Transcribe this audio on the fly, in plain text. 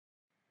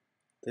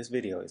This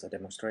video is a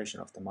demonstration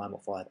of the Maemo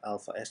 5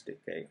 Alpha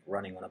SDK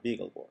running on a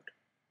BeagleBoard.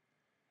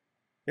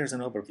 Here's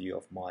an overview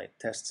of my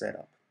test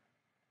setup.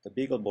 The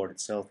BeagleBoard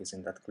itself is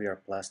in that clear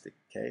plastic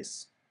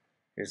case.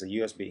 Here's a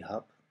USB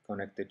hub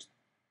connected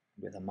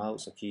with a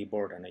mouse, a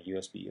keyboard, and a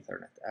USB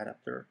Ethernet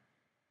adapter.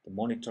 The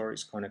monitor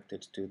is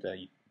connected to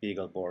the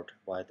BeagleBoard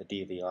via the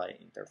DVI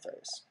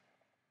interface.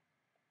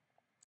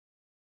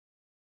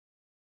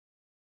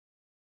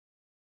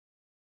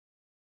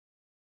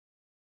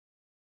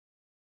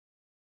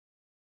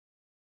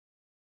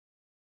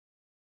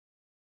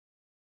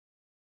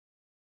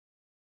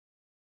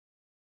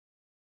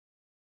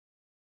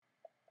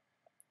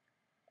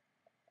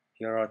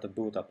 Here are the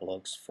boot up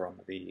logs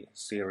from the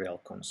serial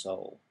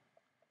console.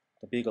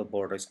 The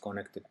BeagleBoard is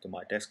connected to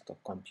my desktop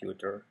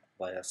computer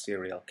via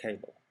serial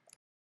cable.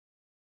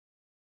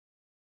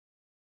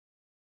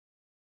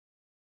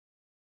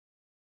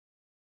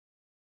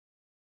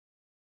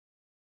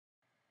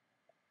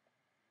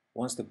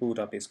 Once the boot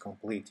up is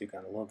complete, you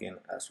can log in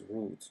as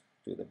root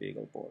to the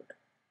BeagleBoard.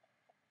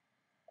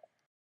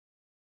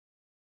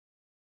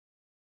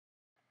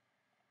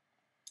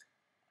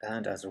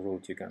 And as a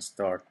root, you can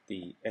start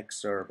the X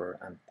server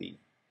and the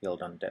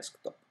Hildan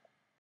desktop.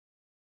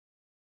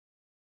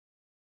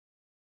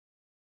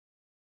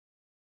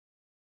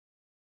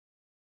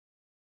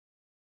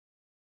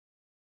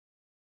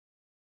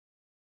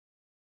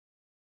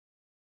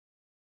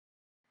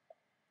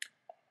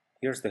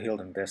 Here's the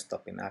Hildan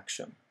desktop in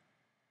action.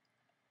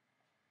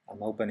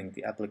 I'm opening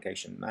the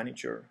application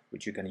manager,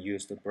 which you can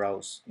use to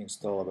browse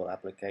installable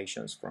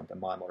applications from the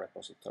Maemo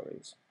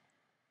repositories.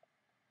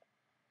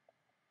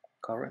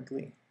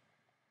 Currently,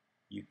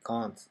 you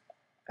can't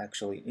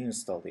actually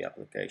install the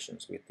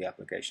applications with the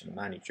application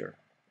manager,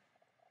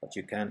 but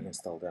you can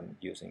install them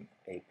using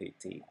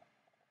apt.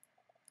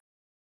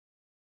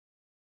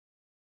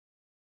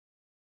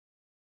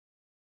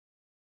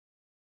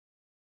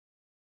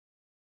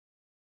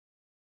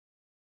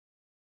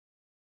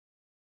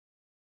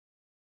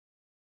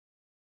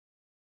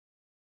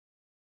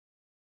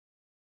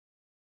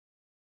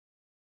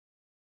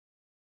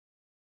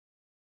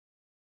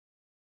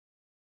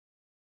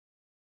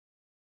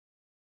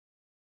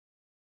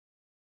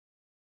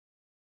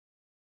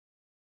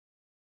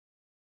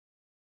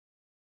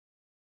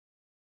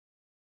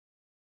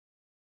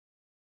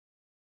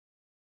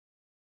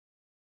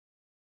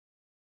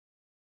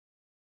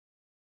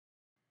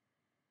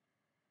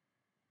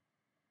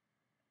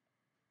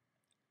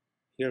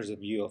 Here's a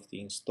view of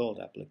the installed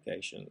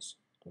applications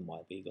on my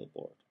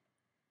BeagleBoard.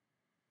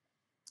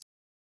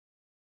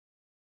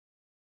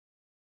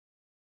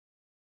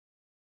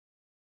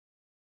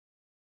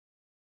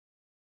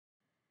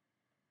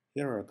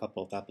 Here are a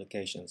couple of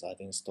applications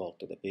I've installed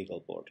to the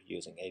BeagleBoard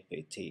using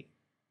apt.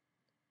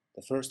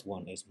 The first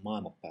one is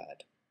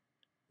MaemoPad.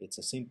 It's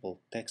a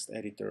simple text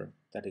editor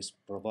that is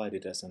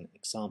provided as an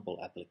example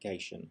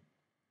application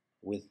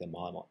with the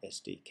Maemo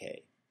SDK.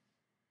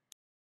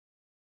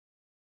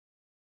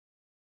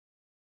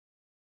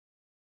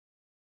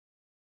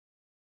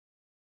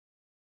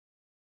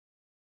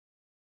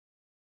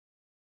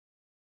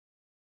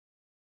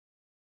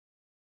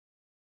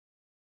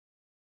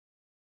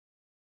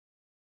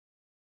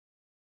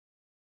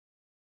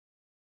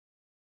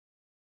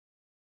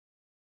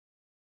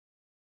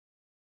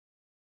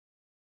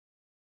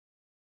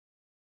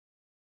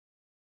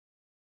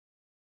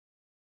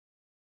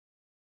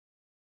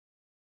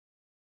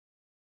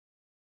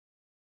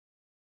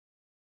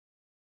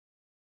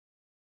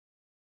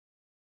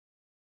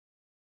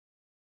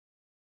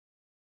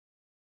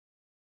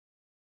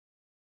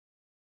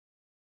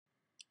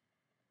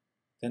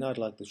 Then I'd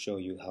like to show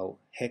you how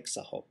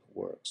Hexahop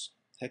works.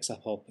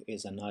 Hexahop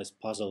is a nice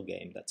puzzle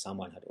game that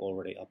someone had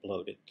already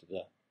uploaded to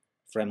the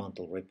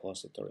Fremantle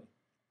repository.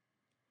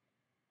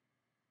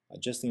 I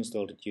just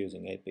installed it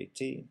using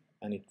apt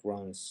and it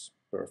runs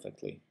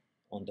perfectly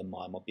on the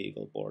Maemo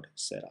BeagleBoard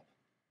setup.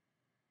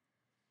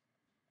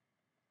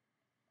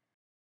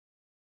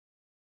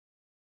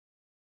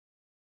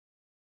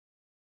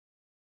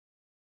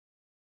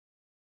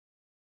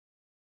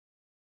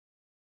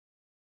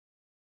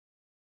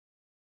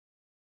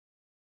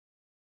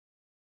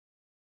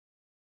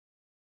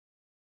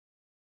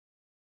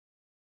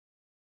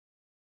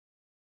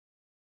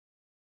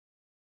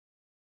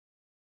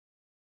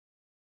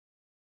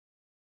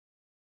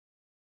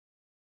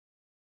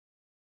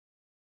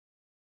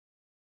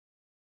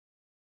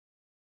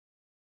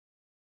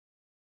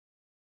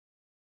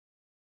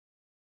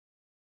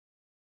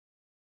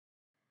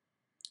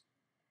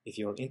 If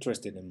you're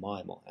interested in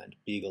Maemo and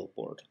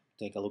BeagleBoard,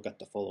 take a look at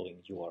the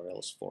following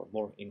URLs for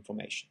more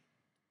information.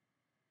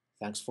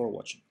 Thanks for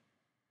watching.